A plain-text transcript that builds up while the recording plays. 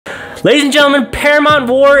Ladies and gentlemen, Paramount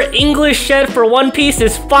War English set for One Piece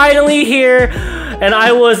is finally here, and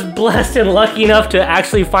I was blessed and lucky enough to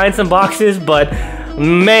actually find some boxes, but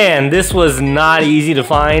man, this was not easy to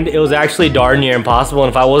find. It was actually darn near impossible, and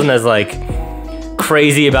if I wasn't as like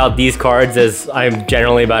crazy about these cards as I'm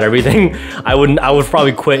generally about everything, I would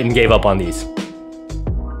probably quit and gave up on these.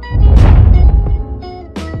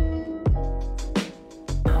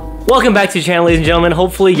 Welcome back to the channel, ladies and gentlemen.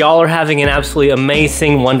 Hopefully y'all are having an absolutely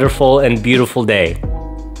amazing, wonderful, and beautiful day.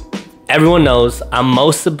 Everyone knows I'm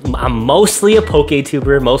mostly a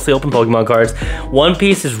PokeTuber, mostly open Pokemon cards. One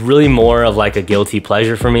Piece is really more of like a guilty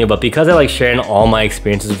pleasure for me, but because I like sharing all my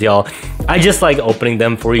experiences with y'all, I just like opening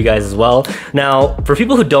them for you guys as well. Now, for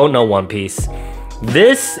people who don't know One Piece,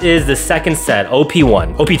 this is the second set,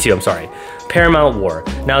 OP2, I'm sorry. Paramount War.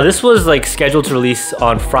 Now this was like scheduled to release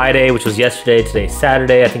on Friday, which was yesterday. Today's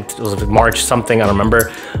Saturday. I think it was March something, I don't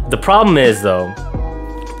remember. The problem is though,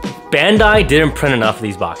 Bandai didn't print enough of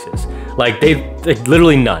these boxes. Like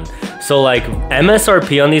literally none. So like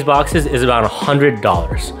MSRP on these boxes is about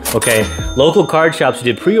 $100. Okay, local card shops who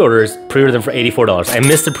did pre-orders pre-ordered them for $84. I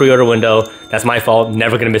missed the pre-order window. That's my fault.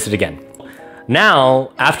 Never gonna miss it again.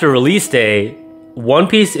 Now after release day, One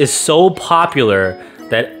Piece is so popular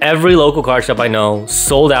that every local card shop I know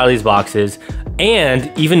sold out of these boxes,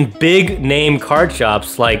 and even big name card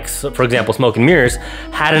shops like, for example, Smoke and Mirrors,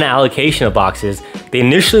 had an allocation of boxes. They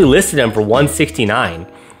initially listed them for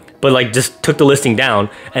 $169, but like just took the listing down,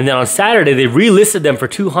 and then on Saturday they relisted them for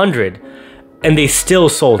 $200, and they still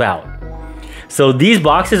sold out. So these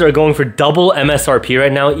boxes are going for double MSRP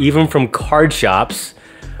right now, even from card shops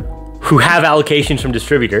who have allocations from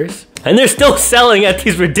distributors, and they're still selling at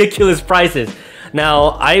these ridiculous prices.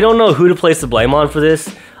 Now, I don't know who to place the blame on for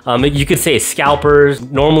this. You could say scalpers.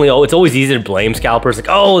 Normally, it's always easy to blame scalpers. Like,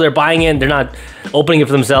 oh, they're buying it, they're not opening it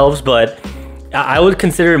for themselves. But I would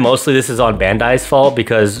consider mostly this is on Bandai's fault,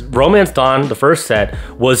 because Romance Dawn, the first set,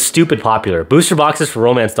 was stupid popular. Booster boxes for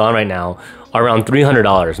Romance Dawn right now are around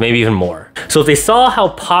 $300, maybe even more. So if they saw how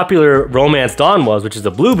popular Romance Dawn was, which is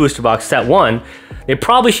the blue booster box set 1, they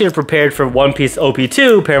probably should have prepared for One Piece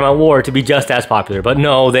OP2 Paramount War to be just as popular. But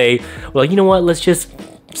no, they were like, you know what, let's just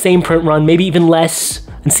same print run, maybe even less,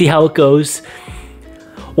 and see how it goes.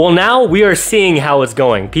 Well, now we are seeing how it's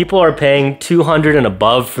going. People are paying $200 and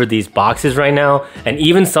above for these boxes right now, and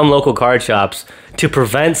even some local card shops, to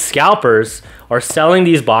prevent scalpers, are selling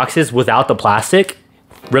these boxes without the plastic,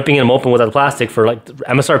 ripping them open without the plastic for like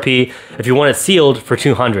MSRP, if you want it sealed, for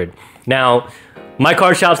 $200. Now, my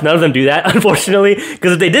card shops, none of them do that, unfortunately,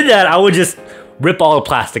 because if they did that, I would just rip all the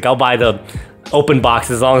plastic. I'll buy the open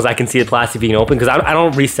boxes as long as I can see the plastic being open, because I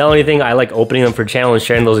don't resell anything. I like opening them for channel and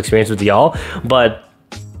sharing those experiences with y'all. But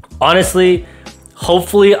honestly,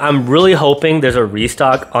 hopefully, I'm really hoping there's a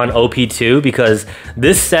restock on OP2, because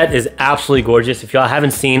this set is absolutely gorgeous. If y'all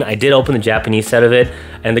haven't seen, I did open the Japanese set of it,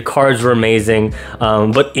 and the cards were amazing.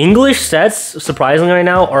 But English sets, surprisingly right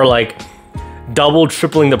now, are like double,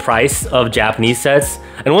 tripling the price of Japanese sets.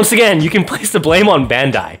 And once again, you can place the blame on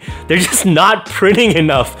Bandai. They're just not printing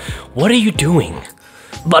enough. What are you doing?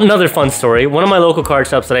 But another fun story, one of my local card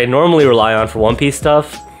shops that I normally rely on for One Piece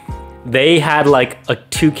stuff, they had like a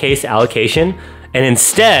 2-case allocation, and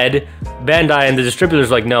instead, Bandai and the distributors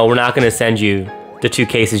were like, no, we're not gonna send you the 2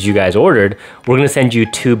 cases you guys ordered. We're gonna send you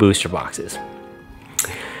 2 booster boxes.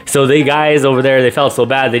 So the guys over there, they felt so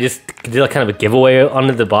bad, they just did like kind of a giveaway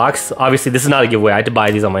under the box. Obviously, this is not a giveaway. I had to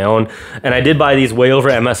buy these on my own, and I did buy these way over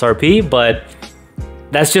MSRP, but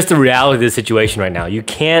that's just the reality of the situation right now. You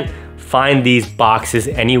can't find these boxes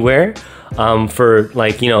anywhere for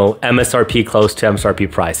like, you know, MSRP close to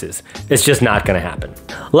MSRP prices. It's just not gonna happen.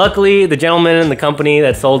 Luckily, the gentleman in the company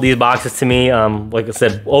that sold these boxes to me, like I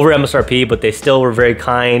said, over MSRP, but they still were very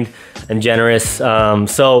kind and generous.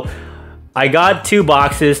 So I got 2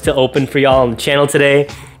 boxes to open for y'all on the channel today.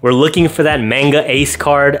 We're looking for that manga ace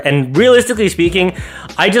card, and realistically speaking,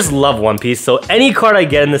 I just love One Piece, so any card I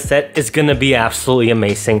get in the set is gonna be absolutely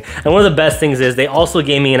amazing. And one of the best things is they also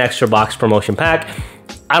gave me an extra box promotion pack.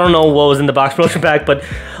 I don't know what was in the box promotion pack, but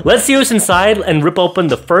let's see what's inside and rip open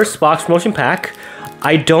the first box promotion pack.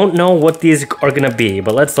 I don't know what these are gonna be,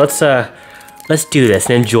 but let's do this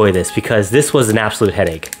and enjoy this, because this was an absolute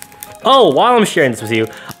headache. Oh, while I'm sharing this with you,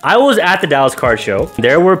 I was at the Dallas card show.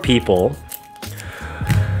 There were people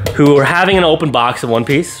who were having an open box of One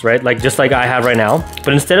Piece, right? Like just like I have right now.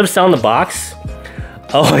 But instead of selling the box,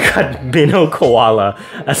 oh, I got Minnow Koala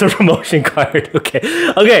as a promotion card.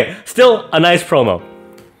 Okay, still a nice promo.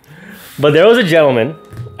 But there was a gentleman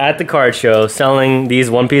at the card show selling these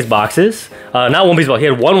One Piece boxes. Not One Piece box, he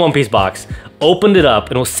had one One Piece box, opened it up,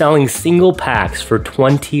 and was selling single packs for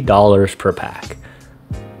 $20 per pack.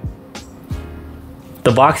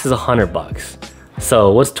 The box is $100.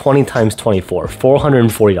 So what's 20 times 24?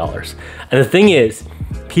 $440. And the thing is,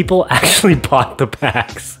 people actually bought the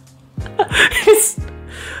packs.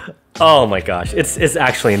 Oh my gosh, it's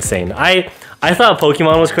actually insane. I thought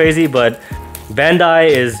Pokemon was crazy, but Bandai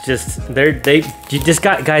is just you just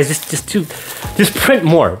got guys just print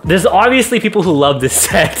more. There's obviously people who love this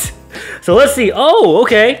set. So let's see. Oh,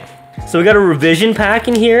 okay. So we got a revision pack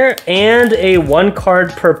in here and a 1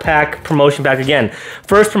 card per pack promotion pack again.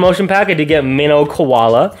 First promotion pack, I did get Minnow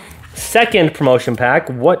Koala. Second promotion pack,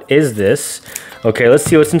 what is this? Okay, let's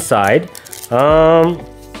see what's inside.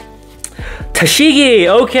 Tashigi,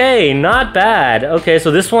 okay, not bad. Okay, so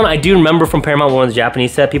this one I do remember from Paramount One, the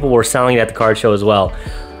Japanese set. People were selling it at the card show as well.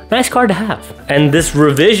 Nice card to have. And this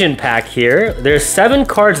revision pack here, there's 7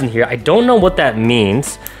 cards in here. I don't know what that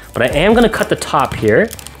means, but I am gonna cut the top here.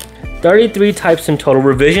 33 types in total.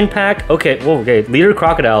 Revision pack. Okay, whoa, okay. Leader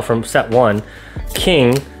Crocodile from set 1.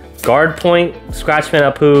 King, Guard Point, Scratchman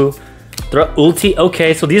Apu, Ulti.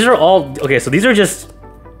 Okay, so these are all, okay, so these are just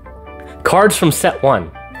cards from set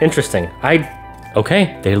 1. Interesting.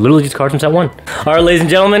 Okay, they're literally just cards from set 1. All right, ladies and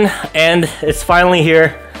gentlemen, and it's finally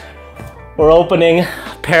here. We're opening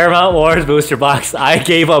Paramount Wars booster box. I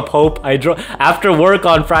gave up hope. I drove after work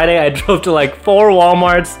on Friday. I drove to like 4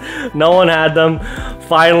 Walmarts. No one had them.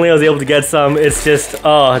 Finally, I was able to get some. It's just,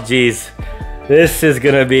 oh geez, this is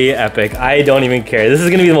gonna be epic. I don't even care. This is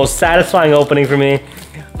gonna be the most satisfying opening for me.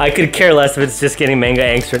 I could care less if it's just getting manga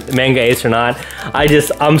ace or not.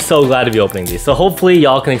 I'm so glad to be opening these. So hopefully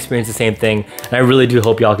y'all can experience the same thing. And I really do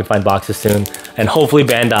hope y'all can find boxes soon. And hopefully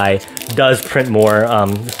Bandai does print more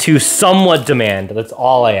to somewhat demand. That's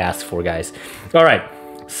all I ask for, guys. All right,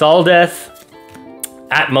 Death,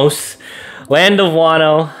 Atmos, Land of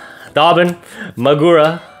Wano, Dobbin,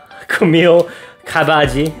 Magura, Camille,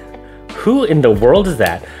 Kabaji. Who in the world is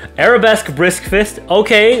that? Arabesque Brisk Fist.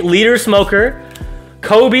 Okay, Leader Smoker.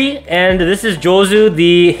 Kobe, and this is Jozu,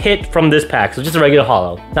 the hit from this pack. So just a regular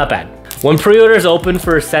holo, not bad. When pre-orders open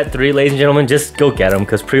for set 3, ladies and gentlemen, just go get them,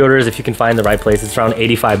 because pre-orders, if you can find the right place, it's around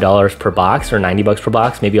 $85 per box or $90 per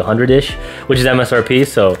box, maybe 100-ish, which is MSRP.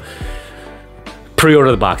 So pre-order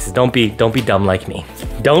the boxes. Don't be dumb like me.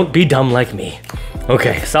 Don't be dumb like me.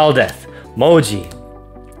 Okay, Death, Moji,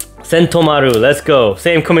 Sentomaru, let's go.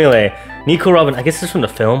 Same Kamile, Nico Robin. I guess this is from the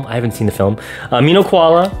film. I haven't seen the film. Mino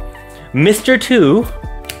Koala, Mr. 2,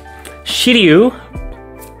 Shiryu.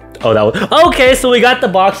 Oh, that was okay. So we got the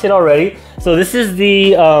box hit already. So this is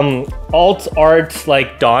the alt art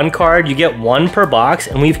like Dawn card. You get 1 per box,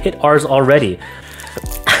 and we've hit ours already.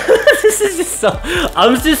 This is just so.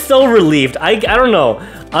 I'm just so relieved. I don't know.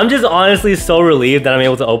 I'm just honestly so relieved that I'm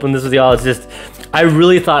able to open this with y'all. It's just, I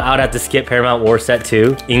really thought I'd have to skip Paramount War Set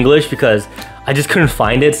 2 English because I just couldn't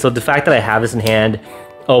find it. So the fact that I have this in hand,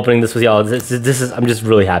 opening this with y'all, I'm just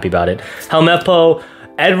really happy about it. Helmeppo,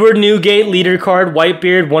 Edward Newgate leader card,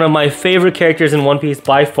 Whitebeard, one of my favorite characters in One Piece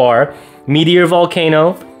by far. Meteor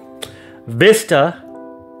Volcano, Vista.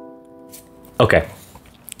 Okay,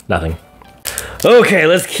 nothing. Okay,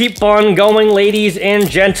 let's keep on going, ladies and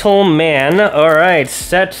gentlemen. All right,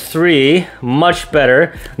 set 3, much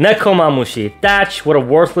better. Nekomamushi, Thatch, what a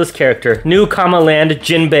worthless character. New Kama Land,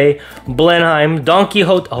 Jinbei, Blenheim, Don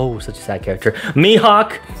Quixote, oh, such a sad character.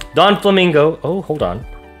 Mihawk, Don Flamingo, oh, hold on.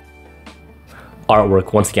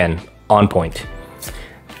 Artwork, once again, on point.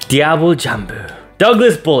 Diablo Jambu,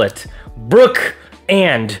 Douglas Bullet, Brook,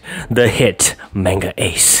 and the hit Manga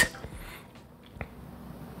Ace.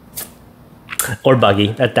 Or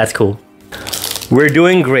Buggy, that's cool. We're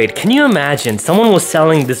doing great. Can you imagine? Someone was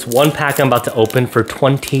selling this one pack I'm about to open for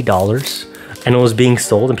 $20 and it was being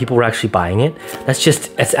sold and people were actually buying it.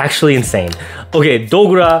 It's actually insane. Okay,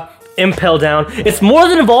 Dogra, Impel Down. It's more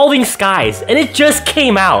than Evolving Skies and it just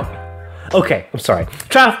came out. Okay, I'm sorry.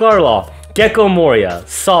 Trafalgar Law, Gecko Moria,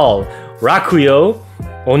 Sol, Rakuyo,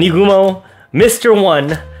 Onigumo, Mr.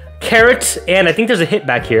 1, Carrot, and I think there's a hit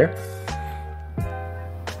back here.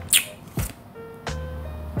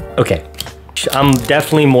 Okay, I'm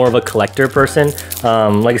definitely more of a collector person.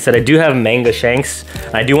 Like I said, I do have Manga Shanks.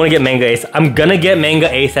 I do want to get Manga Ace. I'm gonna get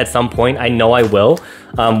Manga Ace at some point. I know I will.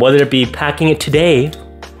 Whether it be packing it today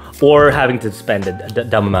or having to spend a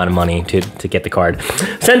dumb amount of money to get the card.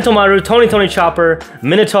 Sentomaru, Tony Chopper,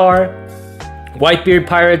 Minotaur, Whitebeard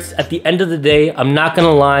Pirates. At the end of the day, I'm not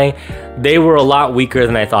gonna lie, they were a lot weaker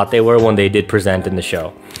than I thought they were when they did present in the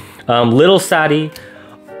show. Little Sadi,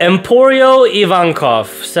 Emporio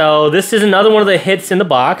Ivankov. So this is another one of the hits in the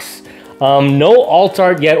box. No alt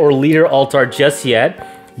art yet or leader alt art just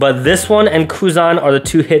yet. But this one and Kuzan are the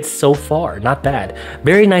 2 hits so far. Not bad.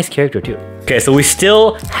 Very nice character too. Okay, so we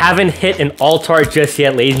still haven't hit an alt art just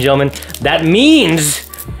yet, ladies and gentlemen. That means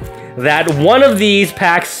that one of these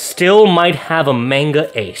packs still might have a manga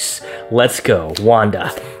ace. Let's go.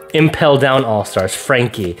 Wanda, Impel Down All-Stars,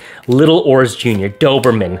 Frankie, Little Oars Jr.,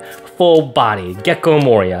 Doberman, Full Body, Gecko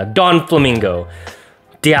Moria, Don Flamingo,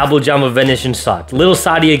 Diablo Jama Venetian Sot, Little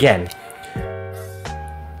Sadi again.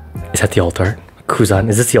 Is that the alt art? Kuzan,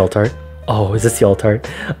 is this the alt art? Oh, is this the alt art?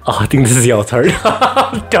 Oh, I think this is the alt art.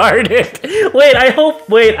 Darn it. Wait,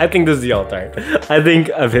 I think this is the alt art. I think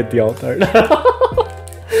I've hit the alt art.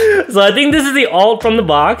 So I think this is the alt from the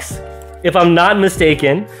box, if I'm not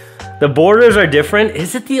mistaken. The borders are different.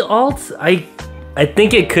 Is it the alt? I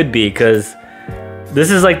think it could be, because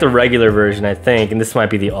this is like the regular version, I think, and this might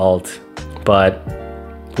be the alt, but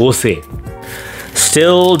we'll see.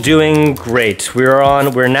 Still doing great.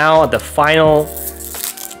 We're now at the final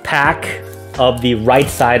pack of the right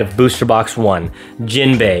side of booster box 1.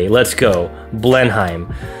 Jinbei, let's go. Blenheim,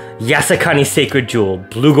 Yasakani Sacred Jewel,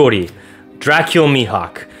 Bluegori, Dracul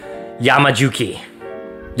Mihawk, Yamajuki,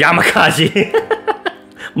 Yamakaji.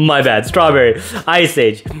 My bad. Strawberry, Ice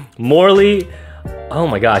Age, Morley. Oh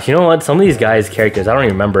my gosh, you know what? Some of these guys' characters, I don't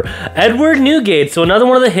even remember. Edward Newgate, so another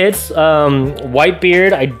one of the hits.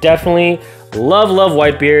 Whitebeard, I definitely love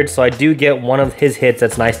Whitebeard, so I do get one of his hits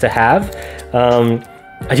that's nice to have.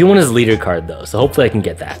 I do want his leader card though, so hopefully I can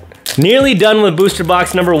get that. Nearly done with booster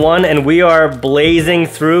box number 1, and we are blazing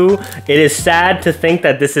through. It is sad to think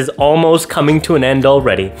that this is almost coming to an end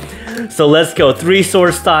already. So let's go. 3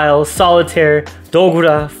 Sword Style, Solitaire,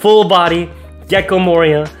 Dogura, Full Body, Gecko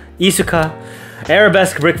Moria, Isuka,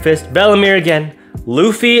 Arabesque Brickfist, Bellamere again,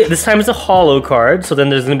 Luffy. This time it's a holo card, so then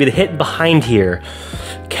there's gonna be the hit behind here.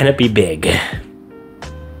 Can it be big?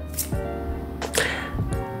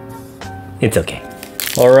 It's okay.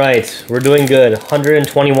 All right, we're doing good.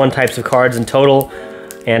 121 types of cards in total,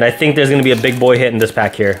 and I think there's gonna be a big boy hit in this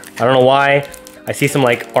pack here. I don't know why. I see some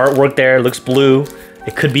like artwork there, it looks blue.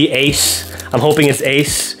 It could be Ace. I'm hoping it's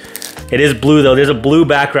Ace. It is blue though, there's a blue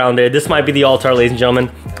background there. This might be the alt art, ladies and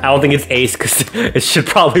gentlemen. I don't think it's Ace, because it should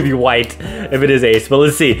probably be white if it is Ace, but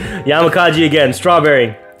let's see. Yamakaji again,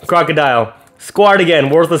 Strawberry, Crocodile, Squad again,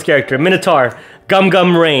 worthless character, Minotaur, Gum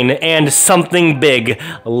Gum Rain, and something big.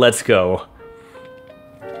 Let's go.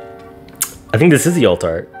 I think this is the alt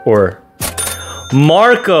art, or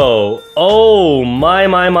Marco. Oh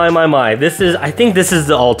my. This is, I think this is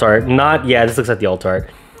the alt art. Not, yeah, this looks like the alt art.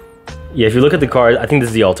 Yeah, if you look at the card, I think this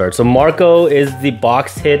is the alt art. So Marco is the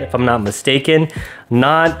box hit, if I'm not mistaken.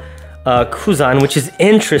 Not Kuzan, which is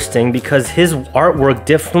interesting because his artwork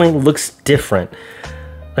definitely looks different.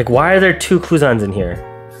 Like, why are there 2 Kuzans in here?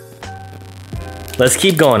 Let's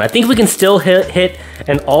keep going. I think we can still hit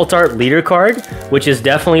an alt art leader card, which is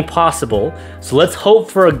definitely possible. So let's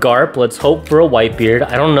hope for a Garp. Let's hope for a Whitebeard.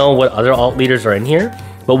 I don't know what other alt leaders are in here,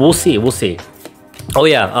 but we'll see. We'll see. Oh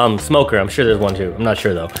yeah, Smoker. I'm sure there's one too. I'm not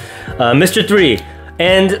sure though. Mr. 3,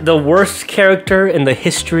 and the worst character in the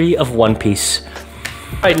history of One Piece.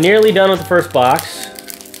 All right, nearly done with the first box.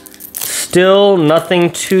 Still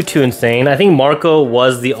nothing too insane. I think Marco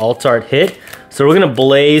was the alt art hit. So we're gonna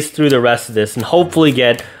blaze through the rest of this and hopefully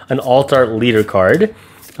get an alt art leader card.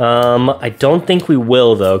 I don't think we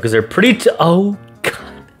will though, because they're pretty, oh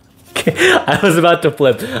God. I was about to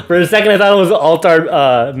flip. For a second I thought it was an alt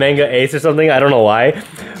art manga ace or something, I don't know why.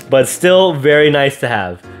 But still very nice to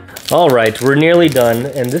have. All right, we're nearly done,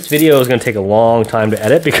 and this video is gonna take a long time to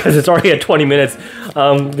edit because it's already at 20 minutes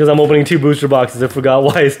because I'm opening 2 booster boxes. I forgot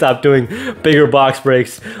why I stopped doing bigger box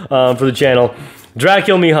breaks for the channel.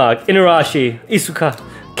 Dracul Mihawk, Inurashi, Isuka,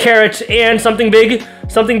 Carrot, and something big.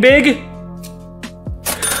 Something big?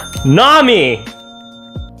 Nami!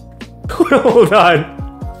 Hold on.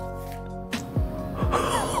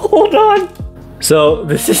 Hold on. So,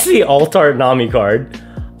 this is the alt art Nami card.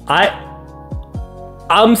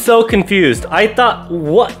 I'm so confused. I thought,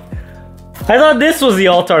 what? I thought this was the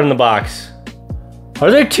alt art in the box.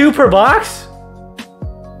 Are there 2 per box?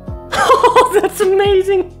 Oh, that's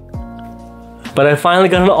amazing. But I finally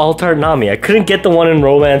got an alt art Nami. I couldn't get the one in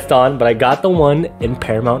Romance Dawn, but I got the one in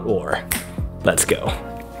Paramount War. Let's go.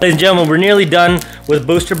 Ladies and gentlemen, we're nearly done with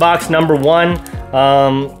booster box number 1.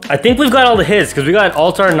 I think we've got all the hits, because we got an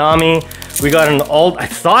alt art Nami. We got an alt, I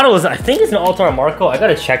think it's an alt art Marco. I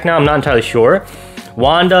gotta check now, I'm not entirely sure.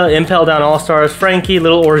 Wanda, Impel Down All-Stars, Frankie,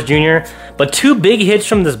 Little Oars Jr. But 2 big hits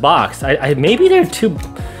from this box. Maybe they're two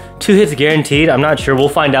hits guaranteed. I'm not sure. We'll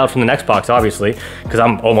find out from the next box, obviously, because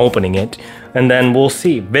I'm opening it. And then we'll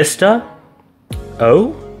see. Vista.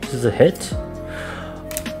 Oh, this is a hit.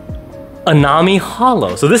 a Nami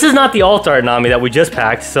Hollow. So this is not the alt art Nami that we just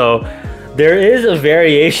packed, so there is a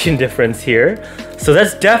variation difference here. So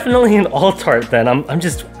that's definitely an alt art then. I'm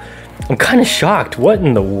kind of shocked. What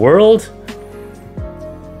in the world?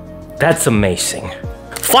 That's amazing.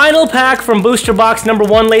 Final pack from booster box number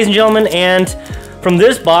 1, ladies and gentlemen, and from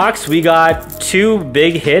this box we got 2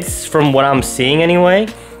 big hits from what I'm seeing anyway,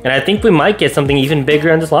 and I think we might get something even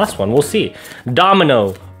bigger in this last one. We'll see.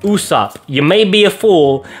 Domino, Usopp, you may be a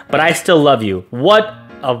fool, but I still love you. What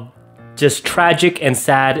a just tragic and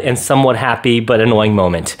sad and somewhat happy but annoying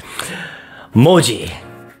moment. Moji.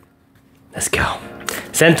 Let's go.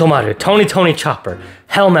 Sentomaru, Tony Chopper,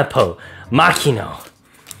 Helmeppo, Makino,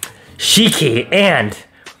 Shiki, and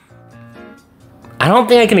I don't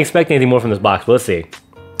think I can expect anything more from this box, but let's see.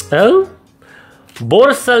 Oh?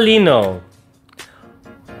 Borsalino.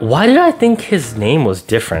 Why did I think his name was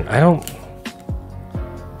different? I don't...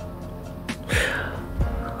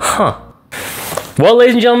 Huh. Well,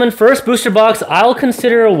 ladies and gentlemen, first booster box, I'll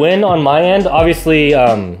consider a win on my end. Obviously,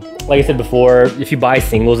 like I said before, if you buy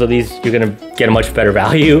singles of these, you're gonna get a much better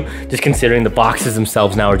value, just considering the boxes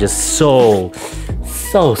themselves now are just so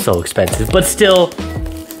expensive. But still,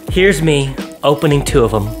 here's me opening 2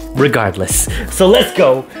 of them regardless. So let's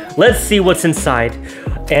go. Let's see what's inside,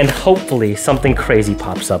 and hopefully something crazy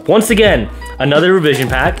pops up. Once again, another revision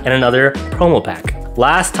pack and another promo pack.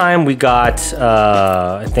 Last time we got,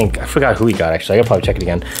 I forgot who we got actually. I gotta probably check it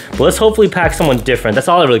again. But let's hopefully pack someone different. That's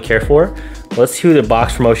all I really care for. Let's see who the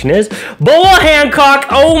box promotion is. Boa Hancock!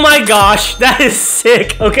 Oh my gosh, that is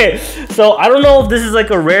sick. Okay, so I don't know if this is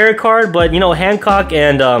like a rare card, but you know, Hancock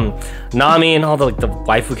and Nami and all the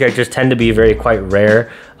waifu characters tend to be quite rare.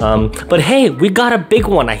 But hey, we got a big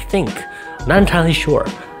one, I think. Not entirely sure,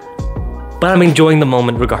 but I'm enjoying the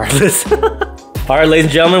moment regardless. All right, ladies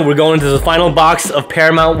and gentlemen, we're going to the final box of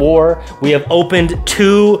Paramount War. We have opened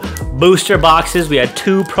 2 booster boxes. We had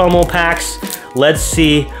 2 promo packs. Let's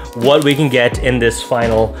see what we can get in this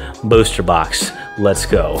final booster box. Let's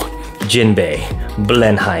go. Jinbei,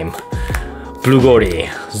 Blenheim, Bluegori,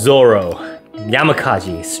 Zoro,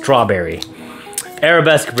 Yamakaji, Strawberry,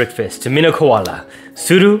 Arabesque Brickfist, Mino Koala,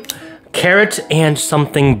 Suru, Carrot, and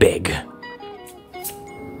something big.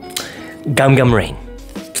 Gum Gum Rain.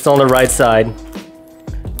 Still on the right side.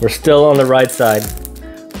 We're still on the right side.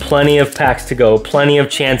 Plenty of packs to go. Plenty of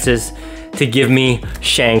chances to give me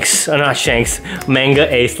Shanks. Not Shanks.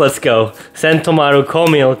 Manga Ace. Let's go. Sentomaru,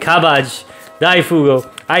 Komil, Kabaj,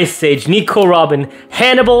 Daifugo, Ice Sage, Nico Robin,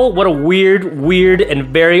 Hannibal. What a weird and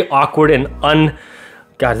very awkward and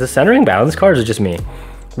God, is this centering bad on this card or is it just me?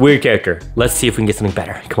 Weird character. Let's see if we can get something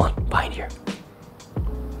better. Come on, behind here.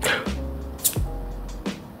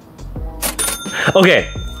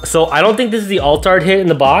 Okay, so I don't think this is the alt art hit in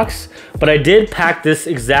the box, but I did pack this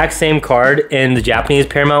exact same card in the Japanese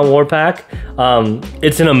Paramount War pack.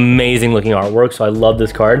 It's an amazing looking artwork, so I love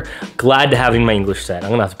this card. Glad to have it in my English set. I'm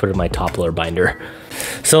gonna have to put it in my top loader binder.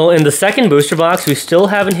 So in the second booster box, we still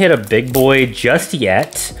haven't hit a big boy just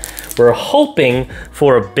yet. We're hoping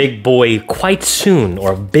for a big boy quite soon,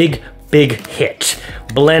 or a big hit.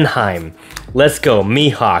 Blenheim. Let's go.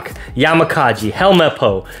 Mihawk, Yamakaji,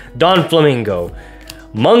 Helmeppo, Don Flamingo,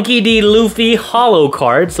 Monkey D. Luffy holo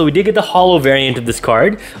card. So we did get the holo variant of this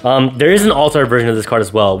card. There is an alt art version of this card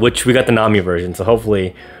as well, which we got the Nami version. So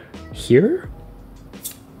hopefully here.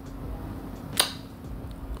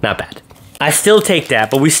 Not bad. I still take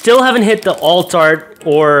that, but we still haven't hit the alt art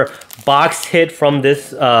or box hit from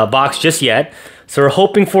this box just yet. So we're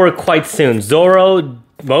hoping for it quite soon. Zoro,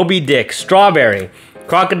 Moby Dick, Strawberry,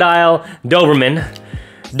 Crocodile, Doberman,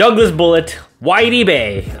 Douglas Bullet, Whitey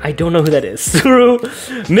Bay, I don't know who that is, Suru,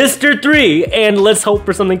 Mr. 3, and let's hope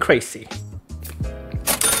for something crazy.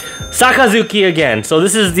 Sakazuki again. So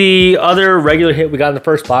this is the other regular hit we got in the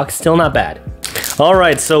first box. Still not bad. All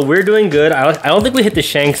right, so we're doing good. I don't think we hit the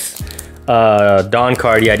Shanks Dawn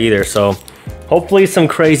card yet either, so hopefully some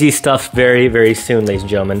crazy stuff very soon, ladies and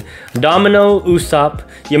gentlemen. Domino, Usopp,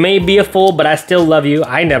 you may be a fool, but I still love you.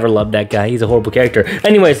 I never loved that guy. He's a horrible character.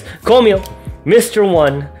 Anyways, Komio, Mr.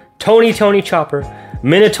 1, Tony Chopper,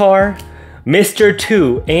 Minotaur, Mr.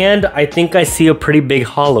 2, and I think I see a pretty big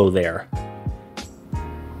holo there.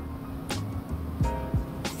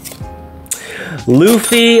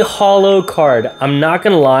 Luffy holo card. I'm not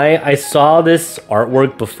gonna lie, I saw this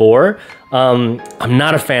artwork before. I'm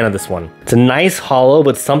not a fan of this one. It's a nice holo,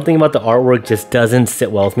 but something about the artwork just doesn't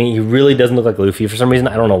sit well with me. He really doesn't look like Luffy for some reason.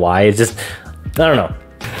 I don't know why. It's just, I don't know.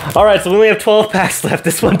 All right, so we only have 12 packs left.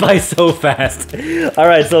 This went by so fast. All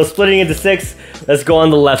right, so splitting into 6. Let's go on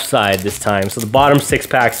the left side this time. So the bottom 6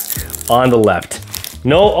 packs on the left.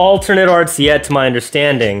 No alternate arts yet to my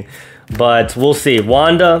understanding, but we'll see.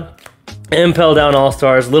 Wanda, Impel Down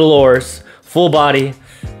All-Stars, Little Oars, Full Body,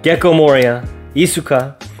 Gecko Moria,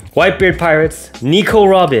 Isuka, Whitebeard Pirates, Nico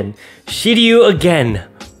Robin, Shiryu again,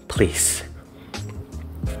 please.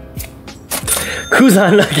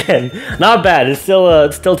 Kuzan again, not bad. It's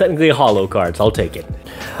still technically a holo card, so I'll take it.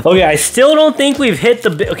 Okay, I still don't think we've hit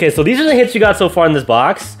the. Okay, so these are the hits we got so far in this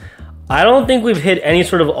box. I don't think we've hit any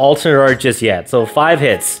sort of alternate art just yet. So 5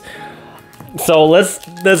 hits. So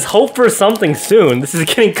let's hope for something soon. This is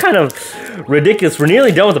getting kind of ridiculous. We're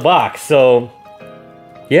nearly done with the box. So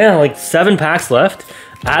yeah, like 7 packs left.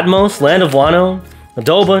 Atmos, Land of Wano,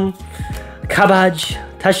 Dobun, Kabaj,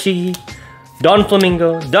 Tashi, Don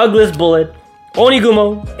Flamingo, Douglas Bullet,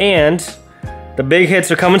 Onigumo, and the big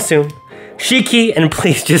hits are coming soon. Shiki, and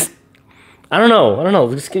please just, I don't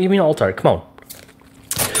know, just give me an alt art, come on.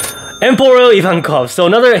 Emporio Ivankov, so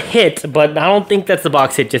another hit, but I don't think that's the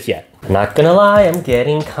box hit just yet. Not gonna lie, I'm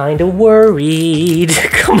getting kind of worried.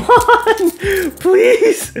 Come on,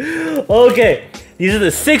 please. Okay, these are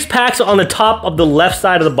the 6 packs on the top of the left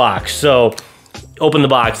side of the box. So open the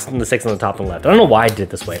box and the 6 on the top and left. I don't know why I did it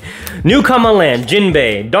this way. Newcomer Land,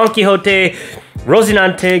 Jinbei, Don Quixote,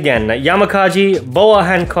 Rosinante again, Yamakaji, Boa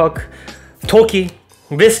Hancock, Toki,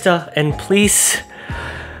 Vista, and please,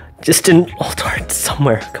 just an alt art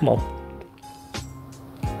somewhere. Come on.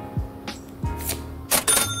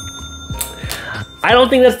 I don't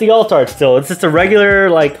think that's the alt art still. It's just a regular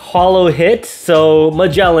like holo hit. So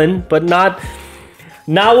Magellan, but not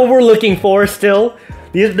what we're looking for still.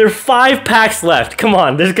 There are 5 packs left. Come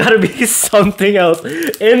on, there's gotta be something else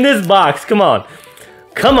in this box. Come on.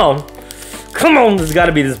 Come on. Come on, there's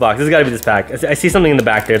gotta be this box. There's gotta be this pack. I see something in the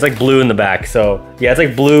back there. It's like blue in the back. So yeah, it's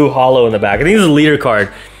like blue holo in the back. I think this is a leader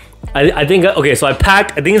card. I think, okay, so I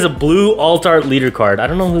think it's a blue alt art leader card. I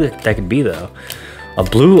don't know who that could be though. A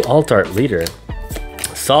blue alt art leader.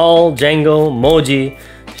 Saul, Django, Moji,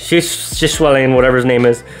 Shishwalen, whatever his name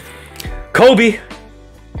is. Kobe.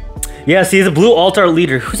 Yeah, see, he's a blue alt art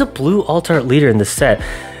leader. Who's a blue alt art leader in this set?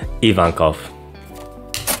 Ivankov.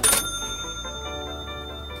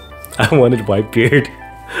 I wanted Whitebeard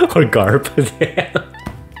or Garp.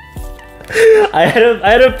 I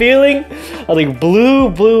had a feeling. I was like, blue.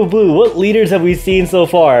 What leaders have we seen so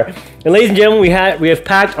far? And ladies and gentlemen, we have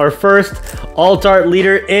packed our first alt art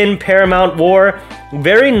leader in Paramount War.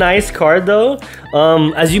 Very nice card though.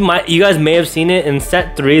 As you guys may have seen it in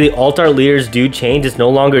set 3, the alt art leaders do change. It's no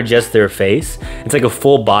longer just their face. It's like a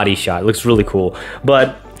full body shot. It looks really cool.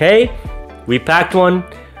 But hey, we packed one.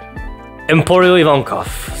 Emporio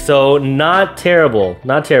Ivankov. So not terrible.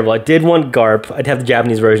 Not terrible. I did want Garp. I'd have the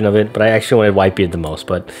Japanese version of it, but I actually wanted Whitebeard the most.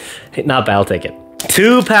 But hey, not bad. I'll take it.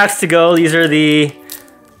 2 packs to go. These are the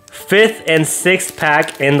 5th and 6th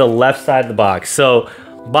pack in the left side of the box. So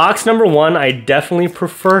box number 1, I definitely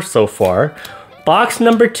prefer so far. Box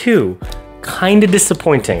number 2, kind of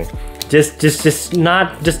disappointing. Just does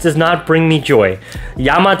not bring me joy.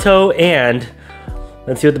 Yamato and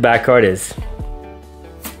let's see what the back card is.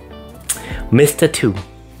 Mr. 2.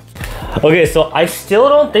 Okay, so I still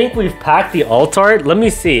don't think we've packed the alt art. Let me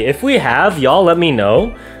see. If we have, y'all let me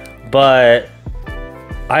know. But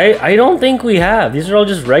I don't think we have. These are all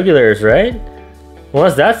just regulars, right?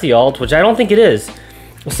 Unless that's the alt, which I don't think it is.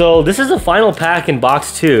 So this is the final pack in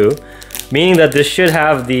box 2, meaning that this should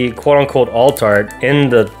have the quote-unquote alt art in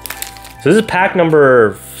the... So this is pack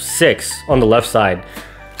number 6 on the left side.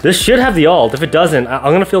 This should have the alt. If it doesn't,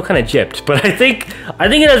 I'm gonna feel kind of gypped. But I think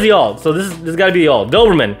it has the alt. So this gotta be the alt.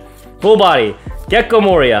 Doberman, Full Body, Gecko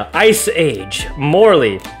Moria, Ice Age,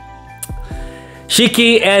 Morley,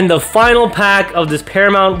 Shiki, and the final pack of this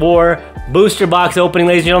Paramount War booster box opening,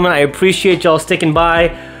 ladies and gentlemen. I appreciate y'all sticking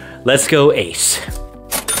by. Let's go Ace.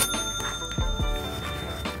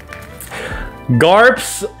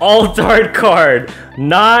 Garp's alt art card.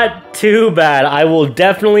 Not too bad. I will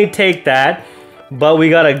definitely take that. But we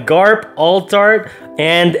got a Garp alt art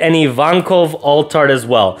and an Ivankov alt art as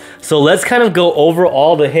well. So let's kind of go over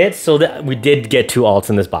all the hits so that we did get 2 alts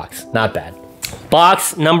in this box. Not bad.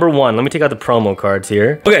 Box number 1. Let me take out the promo cards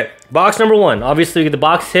here. Okay, box number 1. Obviously, we get the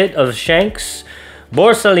box hit of Shanks,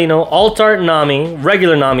 Borsalino, alt art Nami,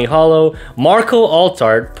 regular Nami holo, Marco alt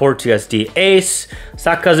art, Portuguese D Ace,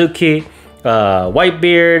 Sakazuki,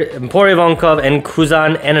 Whitebeard, Emporio Ivankov, and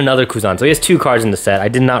Kuzan, and another Kuzan. So he has 2 cards in the set. I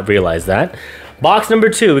did not realize that. Box number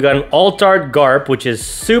 2, we got an alt art Garp, which is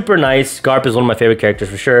super nice. Garp is one of my favorite characters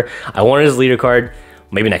for sure. I wanted his leader card,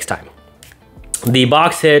 maybe next time. The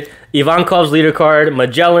box hit, Ivankov's leader card,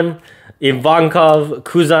 Magellan, Ivankov,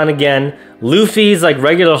 Kuzan again, Luffy's like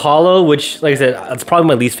regular holo, which, like I said, that's probably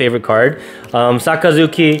my least favorite card.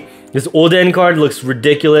 Sakazuki, this Oden card looks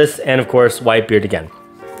ridiculous, and of course, Whitebeard again.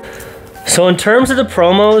 So in terms of the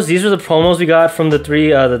promos, these are the promos we got from the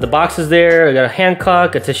three, the boxes there. I got a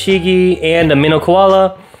Hancock, a Tashigi, and a Minnow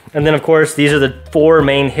Koala. And then of course, these are the 4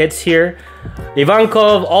 main hits here.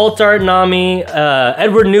 Ivankov, Altart, Nami,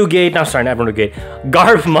 Edward Newgate, no sorry, not Edward Newgate,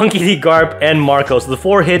 Garp, Monkey D. Garp, and Marco. So the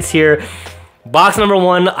 4 hits here. Box number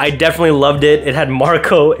 1, I definitely loved it. It had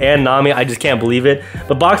Marco and Nami, I just can't believe it.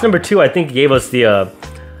 But box number 2, I think gave us the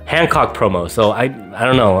Hancock promo. So I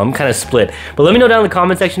don't know, I'm kind of split. But let me know down in the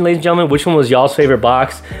comment section, ladies and gentlemen, which one was y'all's favorite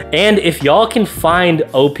box. And if y'all can find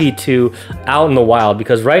OP2 out in the wild,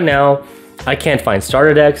 because right now, I can't find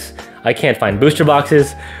starter decks, I can't find booster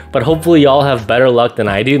boxes, but hopefully y'all have better luck than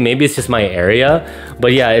I do. Maybe it's just my area,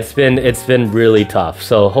 but yeah, it's been really tough.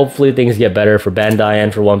 So hopefully things get better for Bandai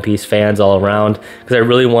and for One Piece fans all around, because I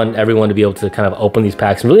really want everyone to be able to kind of open these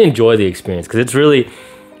packs and really enjoy the experience, because it's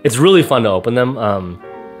really fun to open them.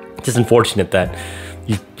 Just unfortunate that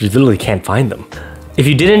you literally can't find them. If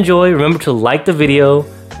you did enjoy, remember to like the video,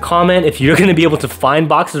 comment if you're going to be able to find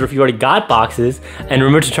boxes or if you already got boxes, and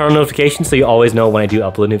remember to turn on notifications so you always know when I do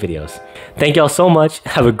upload new videos. Thank y'all so much.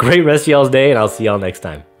 Have a great rest of y'all's day, and I'll see y'all next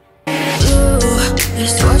time. Ooh,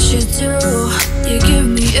 it's what you do. You give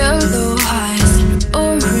me yellow.